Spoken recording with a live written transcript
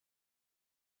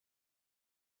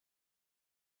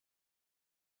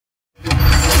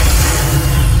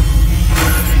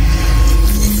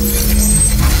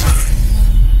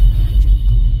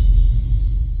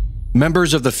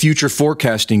members of the Future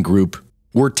Forecasting Group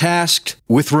were tasked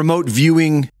with remote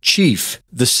viewing CHIEF,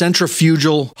 the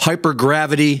Centrifugal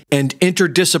Hypergravity and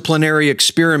Interdisciplinary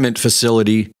Experiment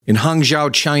Facility in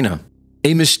Hangzhou, China,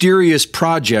 a mysterious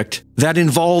project that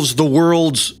involves the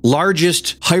world's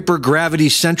largest hypergravity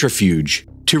centrifuge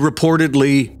to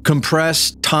reportedly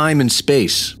compress time and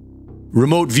space.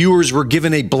 Remote viewers were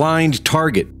given a blind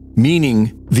target,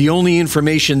 meaning the only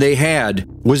information they had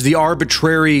was the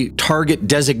arbitrary target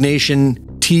designation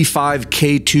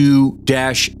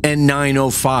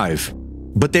T5K2-N905.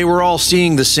 But they were all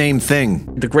seeing the same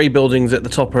thing. The grey buildings at the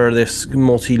top are this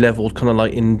multi-leveled kind of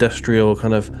like industrial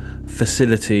kind of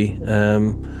facility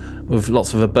with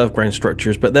lots of above-ground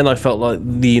structures. But then I felt like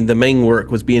the main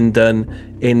work was being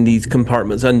done in these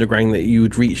compartments underground that you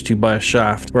would reach to by a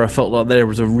shaft, where I felt like there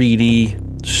was a really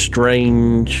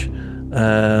strange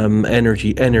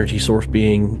energy source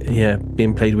being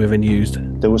played with and used.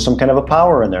 There was some kind of a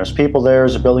power in there. There's people there,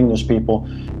 there's a building, there's people.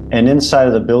 And inside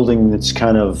of the building, it's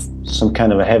kind of some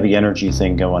kind of a heavy energy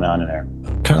thing going on in there.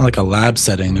 Kind of like a lab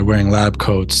setting. They're wearing lab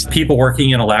coats. People working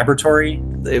in a laboratory.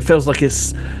 It feels like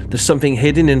there's something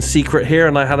hidden and secret here,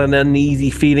 and I had an uneasy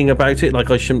feeling about it,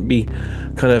 like I shouldn't be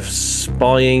kind of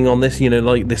spying on this,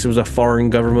 like this was a foreign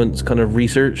government's kind of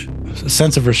research. A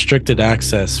sense of restricted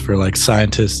access for like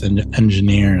scientists and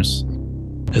engineers.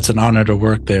 It's an honor to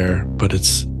work there, but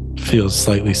it feels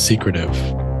slightly secretive.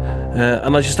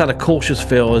 And I just had a cautious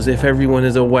feel, as if everyone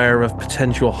is aware of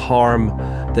potential harm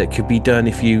that could be done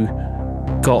if you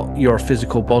got your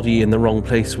physical body in the wrong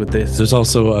place with this. There's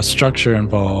also a structure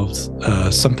involved,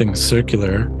 something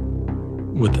circular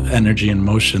with energy and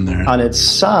motion there. On its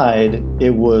side,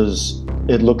 it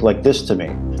looked like this to me,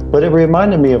 but it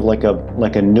reminded me of like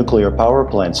a nuclear power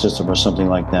plant system or something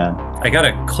like that. I got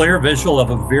a clear visual of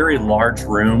a very large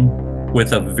room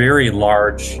with a very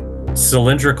large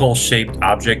cylindrical shaped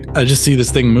object. I just see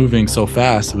this thing moving so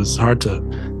fast. It was hard to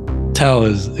tell.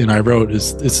 I wrote,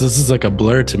 this is like a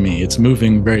blur to me. It's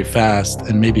moving very fast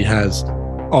and maybe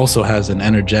also has an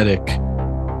energetic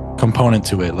component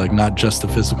to it, like not just a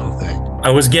physical thing. I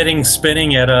was getting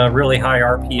spinning at a really high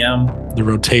RPM. The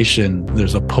rotation,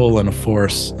 there's a pull and a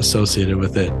force associated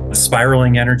with it.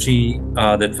 Spiraling energy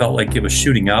that felt like it was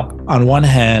shooting up. On one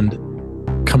hand,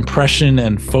 compression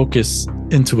and focus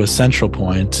into a central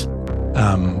point,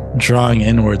 drawing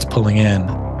inwards, pulling in.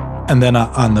 And then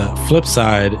on the flip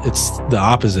side, it's the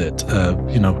opposite,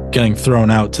 getting thrown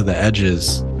out to the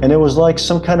edges. And it was like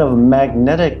some kind of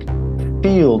magnetic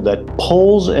field that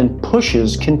pulls and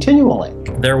pushes continually.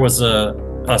 There was a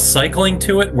cycling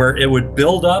to it where it would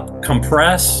build up,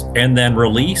 compress, and then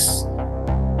release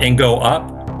and go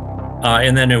up.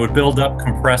 And then it would build up,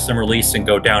 compress, and release and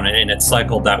go down. And it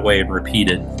cycled that way and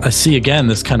repeated. I see again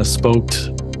this kind of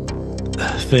spoked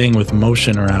thing with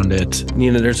motion around it.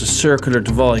 There's a circular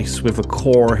device with a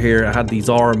core here. It had these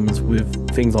arms with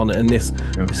things on it, and this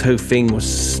whole thing was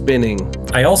spinning.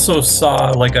 I also saw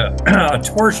like a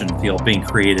torsion field being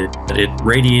created. It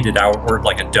radiated outward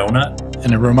like a donut.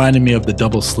 And it reminded me of the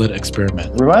double slit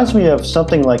experiment. It reminds me of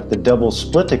something like the double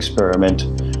slit experiment,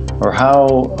 or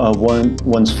how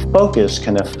one's focus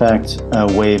can affect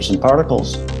waves and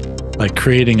particles. Like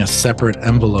creating a separate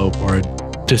envelope or a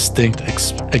distinct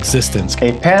existence.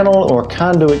 A panel or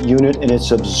conduit unit, and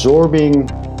it's absorbing,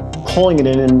 pulling it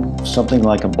in something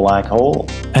like a black hole.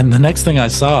 And the next thing I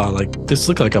saw, this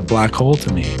looked like a black hole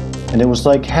to me. And it was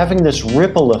like having this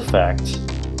ripple effect.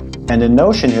 And the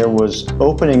notion here was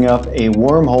opening up a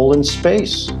wormhole in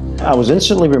space. I was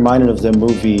instantly reminded of the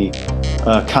movie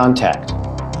Contact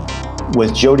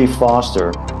with Jodie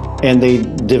Foster. And they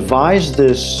devised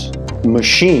this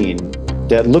machine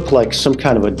that looked like some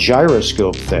kind of a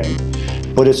gyroscope thing,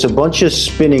 but it's a bunch of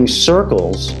spinning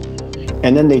circles,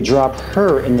 and then they drop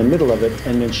her in the middle of it,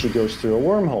 and then she goes through a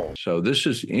wormhole. So this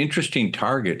is an interesting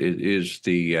target. It is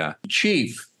the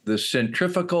CHIEF, the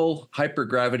Centrifugal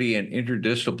Hypergravity and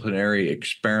Interdisciplinary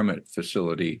Experiment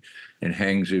Facility in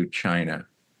Hangzhou, China.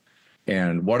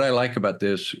 And what I like about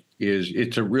this is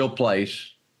it's a real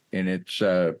place, and it's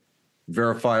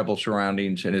verifiable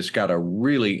surroundings, and it's got a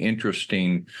really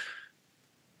interesting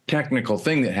technical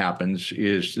thing that happens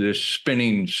is this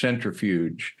spinning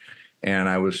centrifuge. And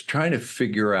I was trying to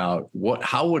figure out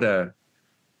how would a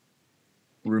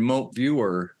remote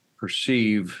viewer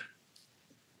perceive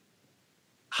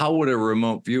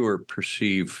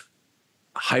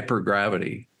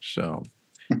hypergravity. So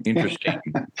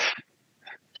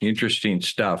interesting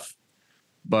stuff.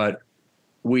 But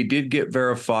we did get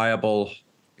verifiable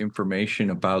information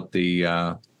about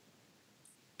the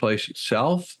place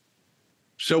itself.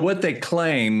 So what they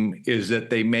claim is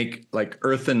that they make like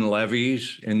earthen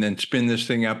levees and then spin this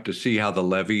thing up to see how the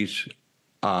levees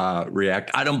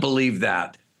react. I don't believe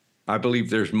that. I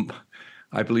believe there's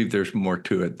more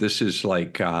to it. This is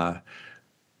like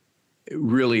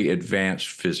really advanced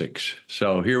physics.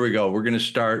 So here we go. We're going to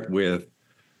start with,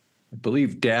 I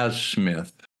believe, Daz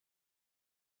Smith.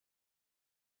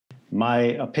 My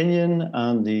opinion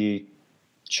on the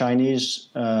Chinese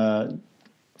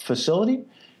facility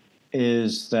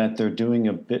is that they're doing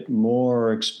a bit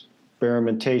more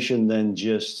experimentation than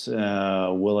just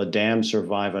will a dam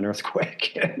survive an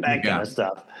earthquake and that kind of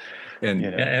stuff. And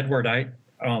Yeah, Edward,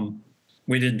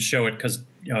 we didn't show it because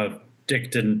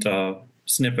Dick didn't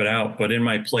snip it out, but in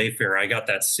my Playfair, I got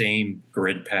that same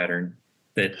grid pattern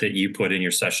that you put in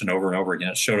your session over and over again.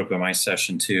 It showed up in my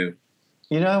session too.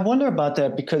 I wonder about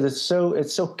that because it's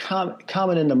so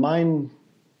common in the mind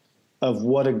of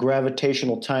what a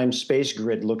gravitational time-space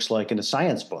grid looks like in a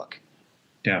science book.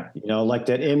 Yeah. Like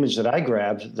that image that I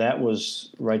grabbed, that was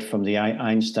right from the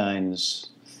Einstein's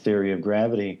theory of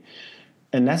gravity.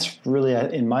 And that's really,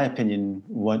 in my opinion,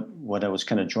 what I was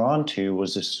kind of drawn to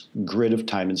was this grid of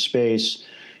time and space.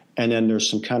 And then there's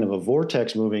some kind of a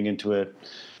vortex moving into it.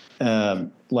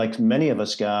 Like many of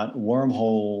us got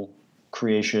wormhole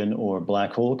creation or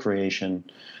black hole creation.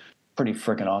 Pretty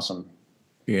freaking awesome.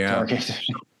 yeah. Target.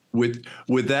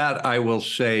 With that, I will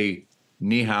say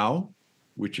ni hao,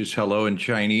 which is hello in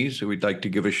Chinese. We'd like to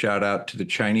give a shout out to the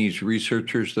Chinese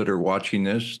researchers that are watching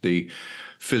this, the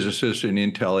physicists and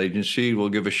Intel Agency. We'll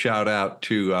give a shout out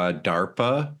to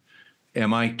DARPA,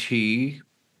 MIT,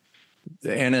 the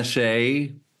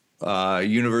NSA,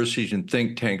 universities and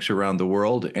think tanks around the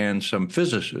world, and some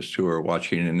physicists who are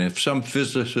watching. And if some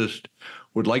physicist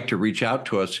would like to reach out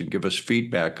to us and give us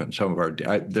feedback on some of our,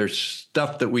 there's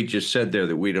stuff that we just said there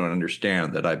that we don't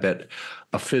understand that I bet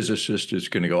a physicist is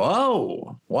going to go,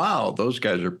 oh, wow, those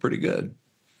guys are pretty good.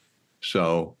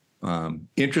 So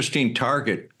interesting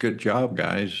target. Good job,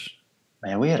 guys.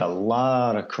 Man, we had a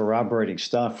lot of corroborating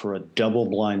stuff for a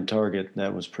double-blind target.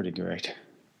 That was pretty great.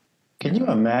 Can you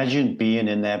imagine being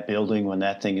in that building when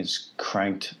that thing is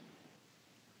cranked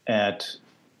at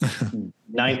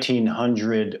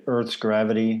 1900 Earth's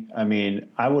gravity? I mean,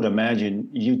 I would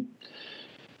imagine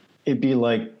it'd be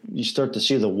like you start to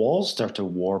see the walls start to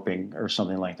warping or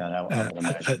something like that. I would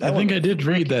imagine. I think I did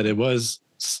read that it was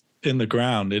in the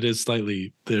ground. It is there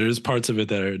is parts of it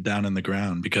that are down in the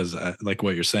ground because like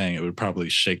what you're saying, it would probably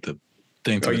shake the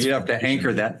thing. Oh, you'd have to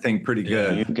anchor that thing pretty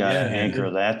good. You've got to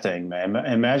anchor that thing, man.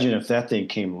 Imagine if that thing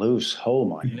came loose. Oh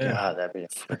my God, that'd be a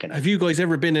freaking. Have you guys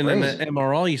ever been in an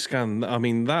MRI scan? I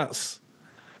mean, that's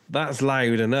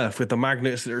loud enough with the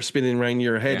magnets that are spinning around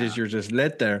your head as you're just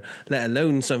led there, let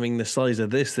alone something the size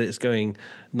of this that's going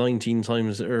 19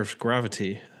 times the Earth's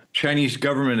gravity. Chinese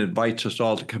government invites us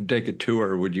all to come take a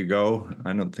tour. Would you go?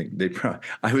 I don't think they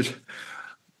probably,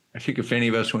 I think if any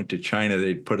of us went to China,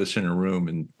 they'd put us in a room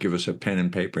and give us a pen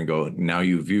and paper and go, now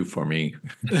you view for me.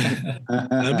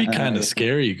 That'd be kind of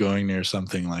scary going near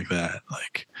something like that.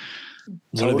 Like,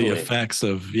 what are the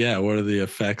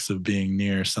effects of being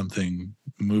near something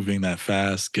moving that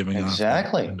fast, giving off that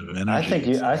kind of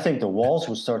energy? I think the walls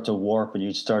would start to warp and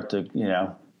you'd start to,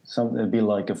 it'd be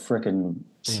like a freaking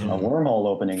a wormhole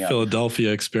opening up.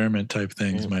 Philadelphia experiment type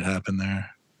things might happen there.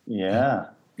 Yeah.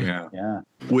 Yeah.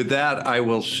 With that, I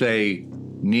will say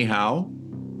ni hao,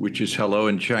 which is hello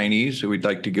in Chinese. We'd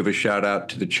like to give a shout out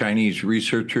to the Chinese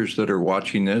researchers that are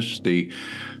watching this, the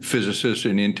physicists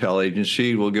and Intel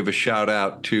Agency. We'll give a shout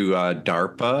out to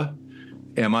DARPA,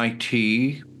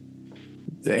 MIT,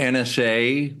 the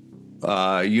NSA,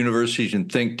 universities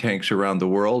and think tanks around the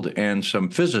world, and some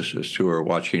physicists who are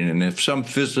watching. And if some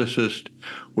physicist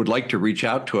would like to reach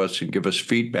out to us and give us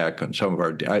feedback on some of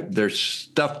our, there's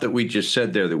stuff that we just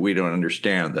said there that we don't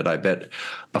understand that I bet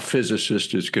a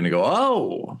physicist is going to go,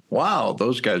 oh, wow,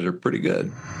 those guys are pretty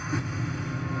good.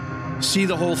 See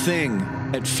the whole thing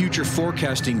at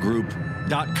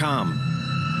futureforecastinggroup.com.